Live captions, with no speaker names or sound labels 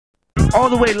All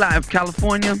the way live,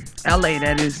 California, LA,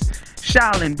 that is.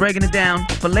 Shaolin, breaking it down.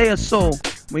 Fillet-O-Soul.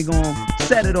 We're gonna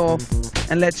set it off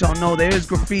and let y'all know there is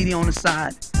graffiti on the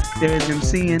side. There is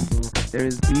MCing. There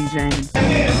is DJing.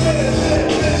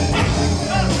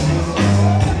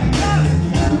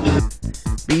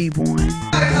 B-boying.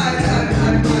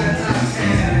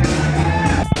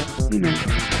 You know,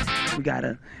 we got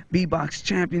a B-Box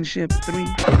Championship 3.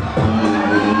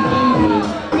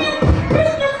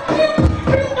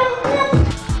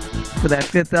 For that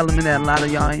fifth element that a lot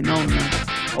of y'all ain't known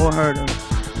or heard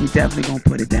of, we definitely gonna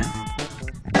put it down.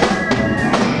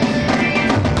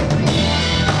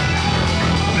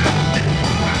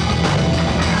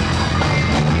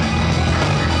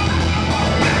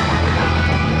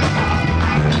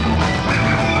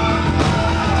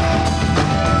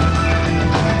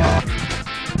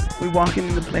 We walking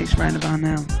in the place right about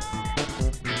now.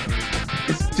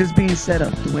 It's just being set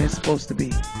up the way it's supposed to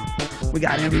be. We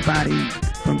got everybody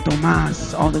from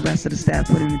Tomas, all the rest of the staff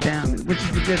putting it down, which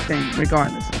is a good thing,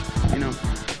 regardless, you know.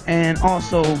 And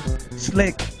also,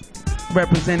 Slick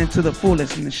representing to the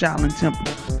fullest in the Shaolin Temple.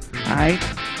 Alright?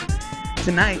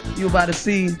 Tonight, you're about to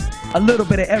see a little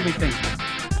bit of everything.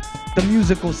 The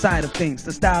musical side of things,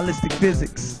 the stylistic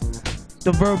physics,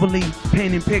 the verbally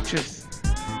painting pictures.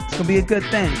 It's gonna be a good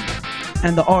thing.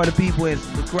 And the art of B-boys,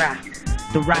 the graph,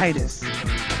 the writers,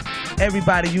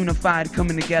 everybody unified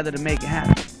coming together to make it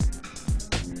happen.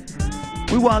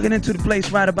 We walking into the place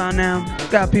right about now.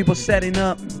 Got people setting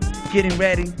up, getting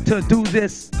ready to do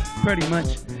this, pretty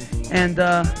much. And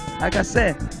like I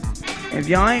said, if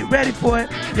y'all ain't ready for it,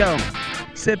 yo,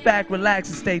 sit back, relax,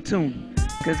 and stay tuned,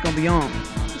 cause it's gonna be on.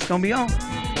 It's gonna be on.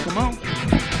 Come on.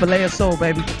 Fillet-O-Soul,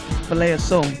 baby.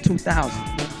 Fillet-O-Soul 2000.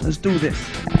 Let's do this.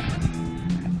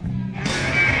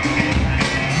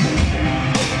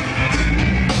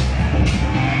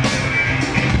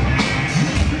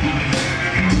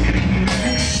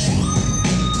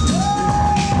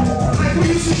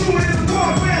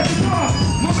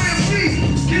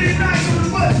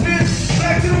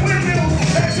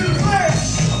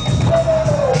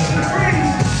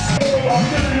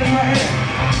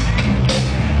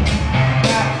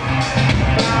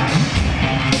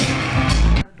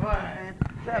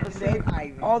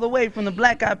 All the way from the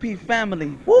Black Eyed Peas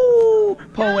family. Woo!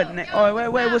 Poet. Oh,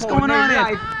 wait, what's going on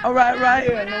here? All right,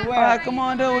 right. All right, come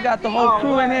on, dude. We got the whole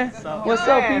crew in here. What's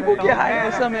up, people? Get hype.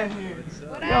 What's up, man?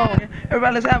 Yo,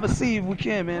 everybody, let's have a seat if we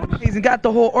can, man. He's got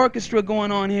the whole orchestra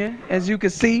going on here, as you can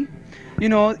see. You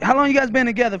know, how long you guys been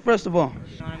together, first of all?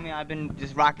 You know what I mean? I've been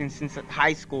just rocking since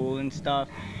high school and stuff,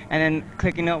 and then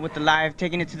clicking up with the live,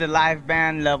 taking it to the live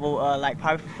band level, like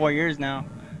probably for 4 years now.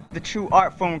 The true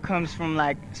art form comes from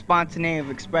like spontaneity of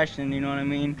expression, you know what I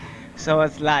mean? So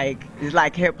it's like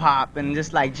hip hop and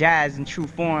just like jazz in true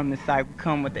form. It's like we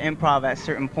come with the improv at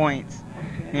certain points,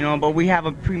 you know. But we have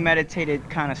a premeditated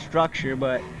kind of structure,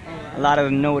 but a lot of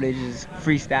the notage is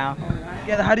freestyle.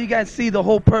 Yeah, how do you guys see the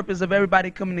whole purpose of everybody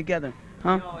coming together?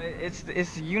 Huh? You know, it's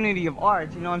the unity of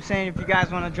art. You know what I'm saying? If you guys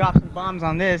want to drop some bombs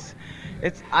on this,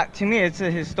 it's to me it's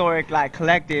a historic like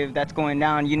collective that's going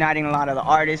down, uniting a lot of the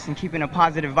artists and keeping a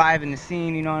positive vibe in the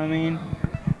scene. You know what I mean?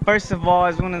 First of all,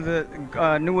 is one of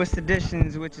the newest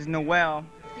additions, which is Noel,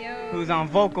 who's on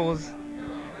vocals.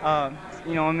 You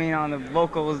know what I mean? On the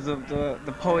vocals of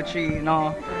the poetry and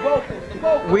all.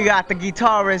 We got the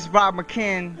guitarist Rob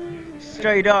McKinn,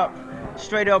 straight up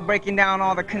breaking down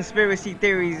all the conspiracy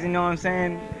theories. You know what I'm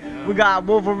saying? We got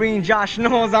Wolverine Josh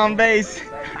Knowles on bass.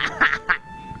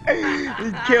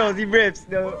 He kills, he rips,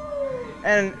 though.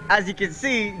 And as you can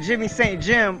see, Jimmy St.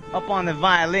 Jim up on the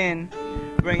violin,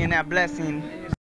 bringing that blessing.